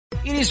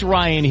It is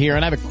Ryan here,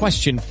 and I have a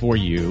question for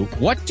you.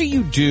 What do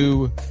you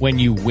do when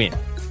you win?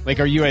 Like,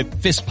 are you a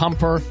fist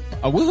pumper,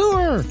 a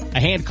woo-hooer, a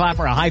hand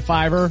clapper, a high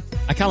fiver?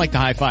 I kind of like the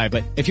high five,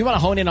 but if you want to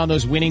hone in on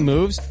those winning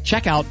moves,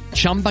 check out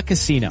Chumba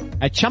Casino.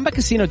 At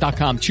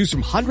ChumbaCasino.com, choose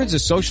from hundreds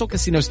of social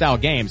casino-style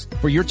games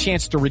for your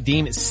chance to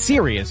redeem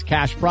serious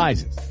cash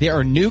prizes. There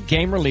are new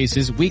game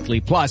releases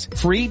weekly, plus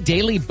free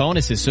daily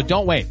bonuses. So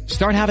don't wait.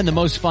 Start having the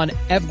most fun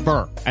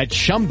ever at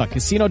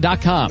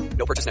ChumbaCasino.com.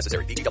 No purchase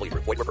necessary. VGW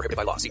Group. Void where prohibited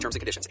by law. See terms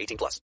and conditions.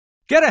 18+.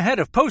 Get ahead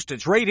of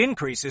postage rate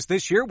increases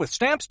this year with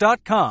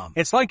Stamps.com.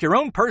 It's like your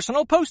own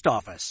personal post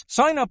office.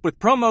 Sign up with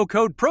promo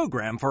code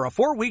PROGRAM for a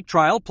 4-week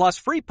trial plus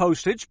free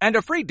postage and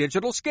a free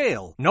digital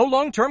scale. No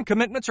long-term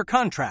commitments or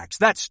contracts.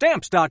 That's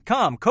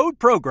Stamps.com, code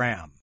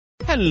PROGRAM.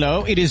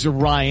 Hello, it is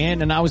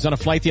Ryan, and I was on a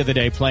flight the other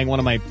day playing one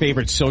of my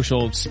favorite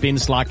social spin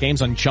slot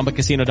games on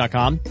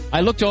ChumbaCasino.com. I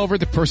looked over at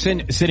the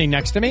person sitting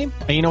next to me,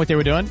 and you know what they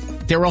were doing?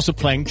 They were also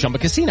playing Chumba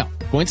Casino.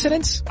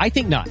 Coincidence? I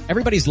think not.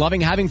 Everybody's loving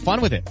having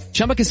fun with it.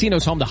 Chumba Casino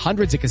is home to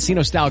hundreds of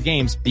casino-style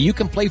games that you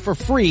can play for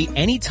free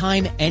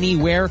anytime,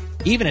 anywhere,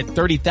 even at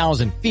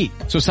 30,000 feet.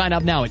 So sign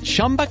up now at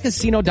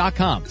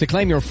ChumbaCasino.com to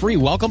claim your free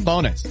welcome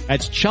bonus.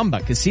 That's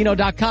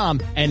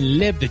ChumbaCasino.com and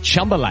live the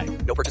Chumba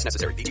life. No purchase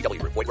necessary. VGW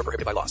Group. Void where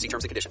prohibited by law. See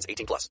terms and conditions.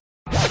 18+.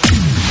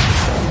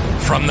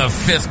 From the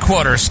Fifth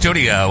Quarter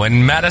Studio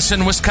in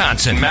Madison,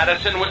 Wisconsin,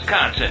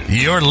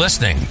 you're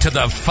listening to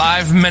the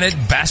 5-Minute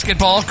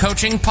Basketball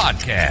Coaching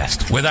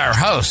Podcast with our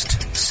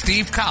host,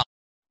 Steve Collins.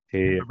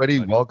 Hey, everybody.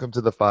 Welcome to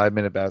the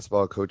 5-Minute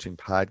Basketball Coaching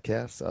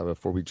Podcast.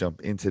 Before we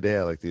jump in today,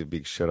 I'd like to give a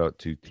big shout out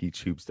to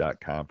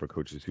teachhoops.com for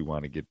coaches who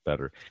want to get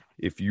better.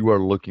 If you are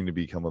looking to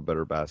become a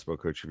better basketball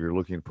coach, if you're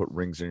looking to put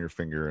rings on your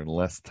finger in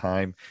less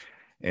time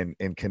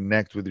and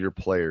connect with your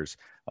players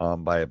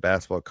by a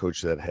basketball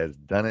coach that has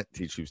done it,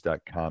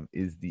 teachhoops.com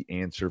is the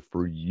answer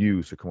for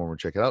you. So come over and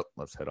check it out.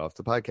 Let's head off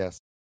the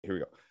podcast. Here we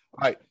go.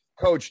 All right,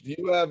 Coach, do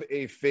you have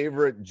a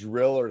favorite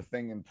drill or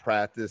thing in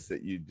practice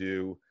that you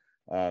do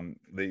that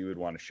you would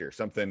want to share?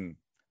 Something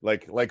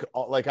like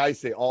I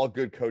say, all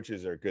good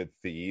coaches are good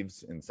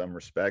thieves in some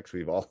respects.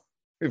 We've all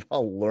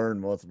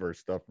learned most of our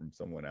stuff from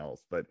someone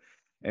else. But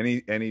any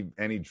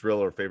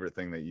drill or favorite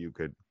thing that you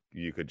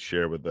could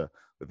share with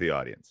the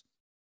audience?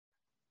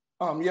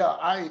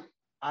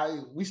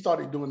 We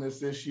started doing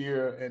this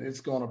year, and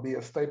it's going to be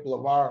a staple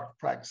of our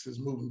practices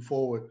moving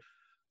forward.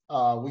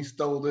 We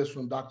stole this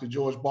from Dr.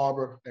 George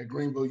Barber at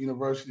Greenville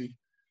University.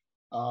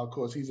 Of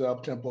course, he's an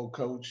up-tempo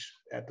coach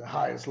at the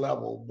highest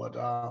level, but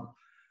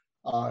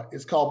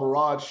it's called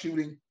barrage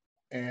shooting,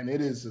 and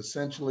it is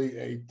essentially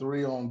a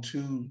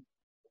 3-on-2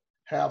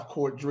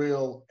 half-court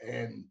drill.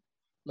 And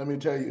let me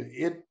tell you,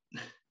 it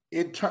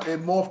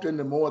morphed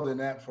into more than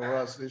that for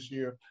us this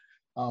year.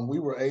 We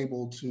were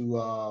able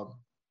to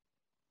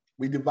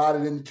we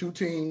divided into 2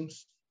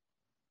 teams.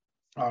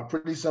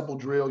 Pretty simple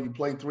drill. You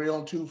play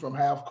 3-on-2 from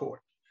half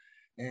court,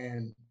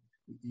 and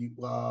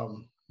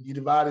you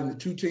divide into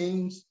 2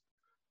 teams.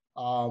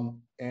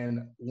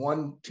 And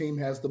one team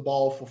has the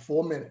ball for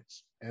 4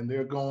 minutes, and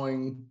they're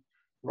going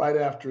right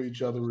after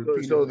each other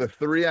repeatedly. So the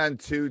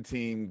 3-on-2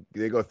 team,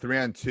 they go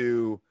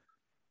 3-on-2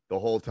 the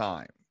whole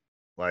time,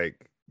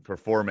 like for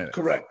 4 minutes.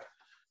 Correct.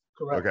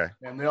 Okay.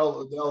 And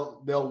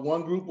they'll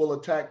one group will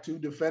attack 2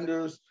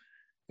 defenders,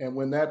 and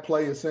when that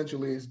play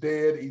essentially is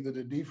dead, either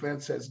the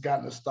defense has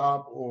gotten a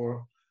stop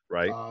or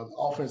the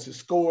offense has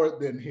scored.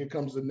 Then here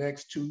comes the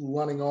next 2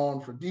 running on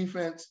for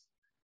defense,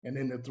 and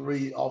then the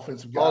 3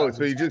 offensive guys. Oh,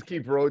 so you just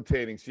keep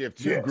rotating. So you have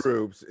 2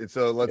 groups, and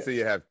so let's say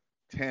you have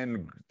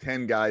 10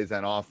 guys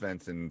on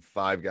offense and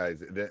 5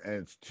 guys, and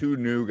it's 2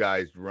 new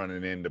guys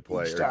running into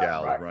play or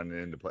gals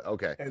running into play.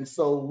 Okay. And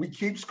so we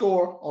keep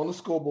score on the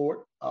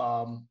scoreboard.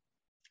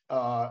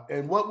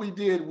 And what we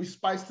did, we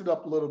spiced it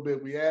up a little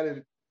bit. We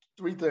added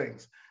 3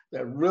 things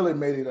that really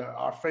made it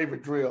our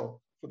favorite drill.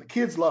 For the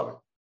kids, love it.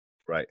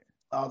 Right.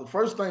 The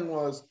first thing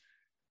was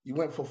you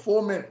went for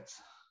 4 minutes,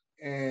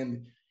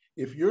 and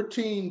if your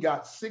team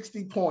got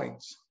 60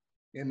 points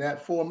in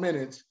that 4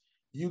 minutes,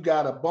 you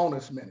got a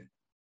bonus minute.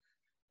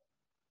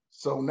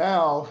 So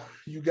now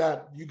you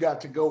got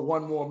to go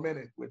 1 more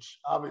minute, which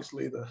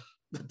obviously the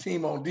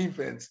team on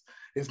defense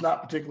is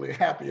not particularly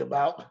happy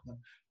about.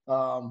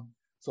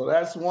 So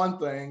that's one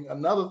thing.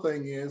 Another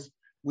thing is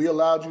we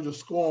allowed you to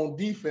score on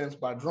defense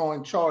by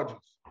drawing charges.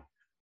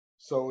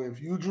 So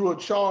if you drew a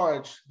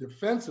charge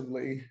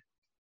defensively,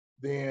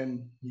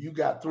 then you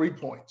got 3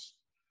 points.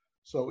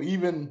 So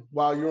even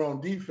while you're on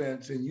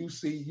defense and you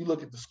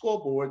look at the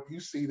scoreboard, you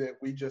see that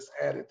we just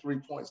added 3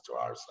 points to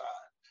our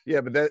side.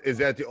 Yeah, but is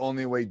that the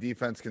only way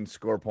defense can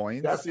score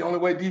points? That's the only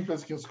way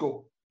defense can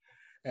score.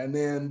 And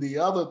then the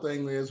other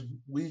thing is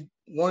we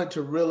wanted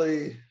to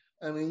really,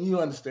 you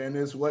understand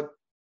this, what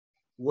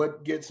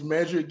gets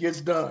measured gets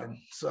done.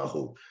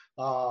 So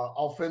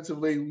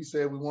offensively, we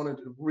said we wanted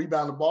to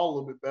rebound the ball a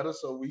little bit better.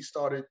 So we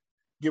started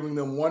giving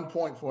them 1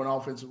 point for an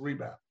offensive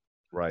rebound.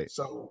 Right.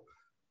 So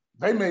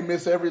they may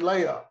miss every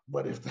layup,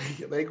 but if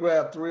they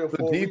grab 3 or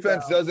 4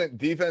 defense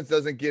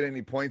doesn't get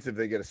any points if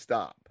they get a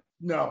stop.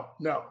 No.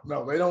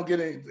 They don't get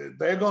any.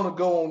 They're going to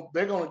go on.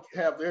 They're going to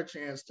have their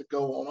chance to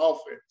go on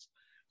offense.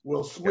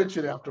 We'll switch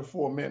it after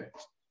 4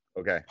 minutes.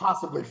 Okay.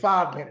 Possibly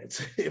 5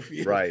 minutes if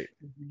you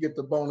get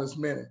the bonus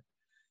minute.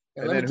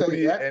 And then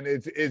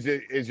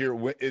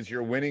is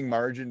your winning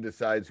margin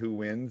decides who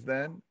wins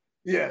then?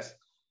 Yes.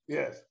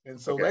 And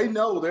so they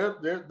know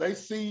they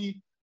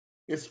see.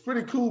 It's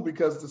pretty cool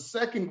because the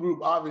second group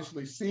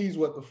obviously sees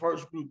what the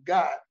first group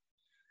got,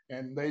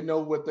 and they know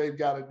what they've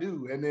got to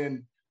do. And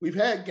then we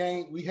had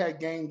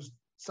games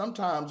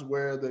sometimes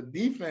where the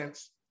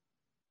defense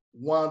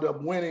wound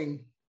up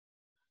winning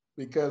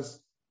because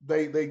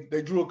they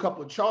drew a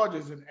couple of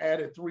charges and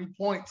added 3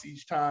 points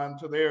each time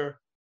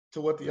to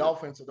what the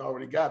offense had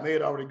already gotten. They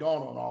had already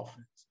gone on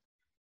offense.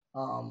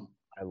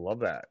 I love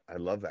that.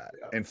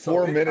 Yeah. And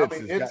 4 minutes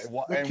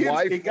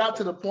it got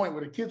to the point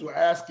where the kids were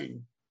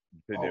asking,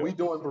 are we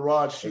doing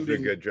barrage shooting? Those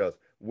are good drills.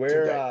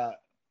 Where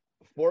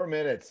 4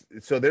 minutes,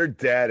 so they're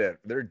dead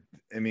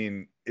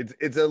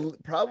it's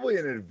probably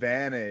an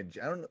advantage.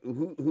 I don't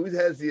know who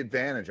has the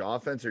advantage,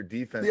 offense or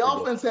defense? The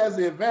offense has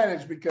the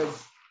advantage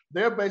because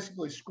they're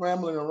basically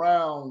scrambling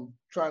around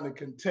trying to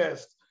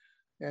contest.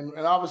 And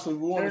obviously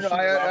we want to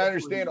I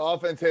understand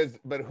offense has,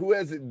 but who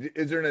has it?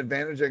 Is there an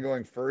advantage of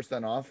going first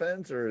on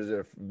offense, or is there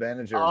an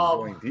advantage of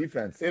going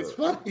defense first? It's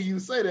funny you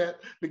say that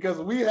because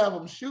we have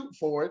them shoot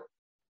for it,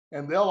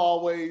 and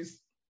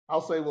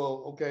I'll say,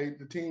 well, okay,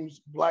 the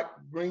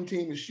green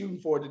team is shooting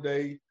for it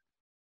today.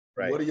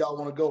 Right. What do y'all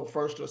want to go,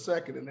 first or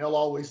second? And they'll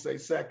always say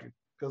second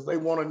because they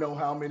want to know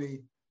how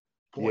many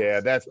points. Yeah,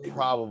 that's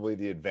probably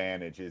the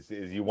advantage is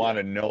you want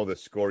to know the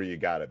score you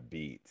got to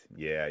beat.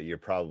 Yeah, you're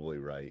probably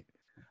right.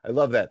 I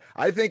love that.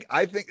 I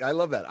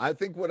love that. I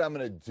think what I'm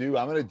going to do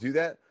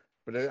that,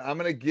 but I'm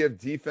going to give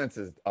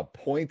defenses a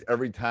point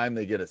every time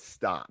they get a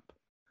stop.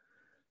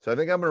 So I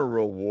think I'm going to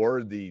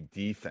reward the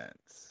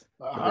defense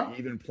for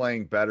even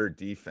playing better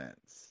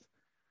defense.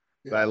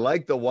 Yeah. But I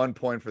like the 1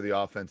 point for the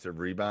offensive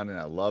rebound, and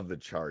I love the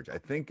charge. I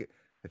think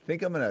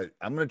I'm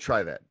gonna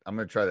try that. I'm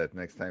gonna try that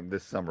next time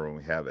this summer when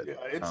we have it. Yeah,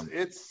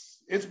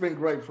 it's been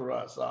great for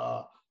us.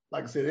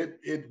 Like I said,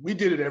 we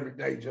did it every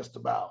day just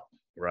about.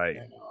 Right.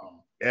 And,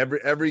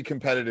 Every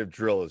competitive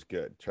drill is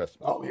good.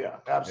 Trust me. Oh yeah,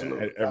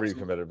 absolutely. Yeah, every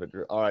competitive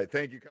drill. All right,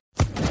 thank you.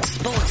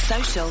 Sports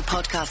Social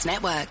Podcast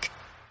Network.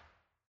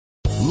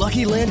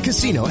 Lucky Land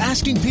Casino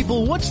asking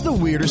people, "What's the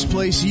weirdest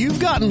place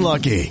you've gotten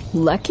lucky?"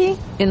 Lucky?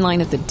 In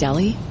line at the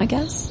deli, I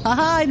guess.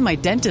 Aha, in my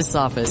dentist's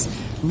office.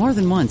 More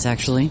than once,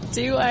 actually.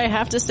 Do I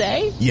have to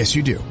say? Yes,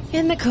 you do.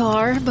 In the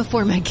car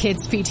before my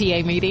kids'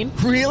 PTA meeting.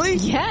 Really?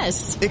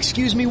 Yes.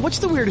 Excuse me, what's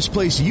the weirdest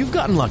place you've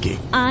gotten lucky?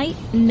 I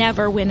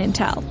never win and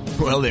tell.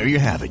 Well, there you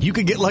have it. You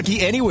can get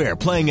lucky anywhere,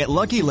 playing at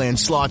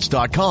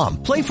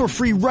LuckyLandSlots.com. Play for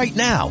free right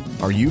now.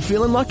 Are you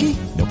feeling lucky?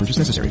 No purchase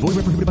necessary. Void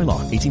where prohibited by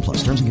law.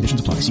 18+. Terms and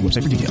conditions apply. See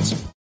website for details.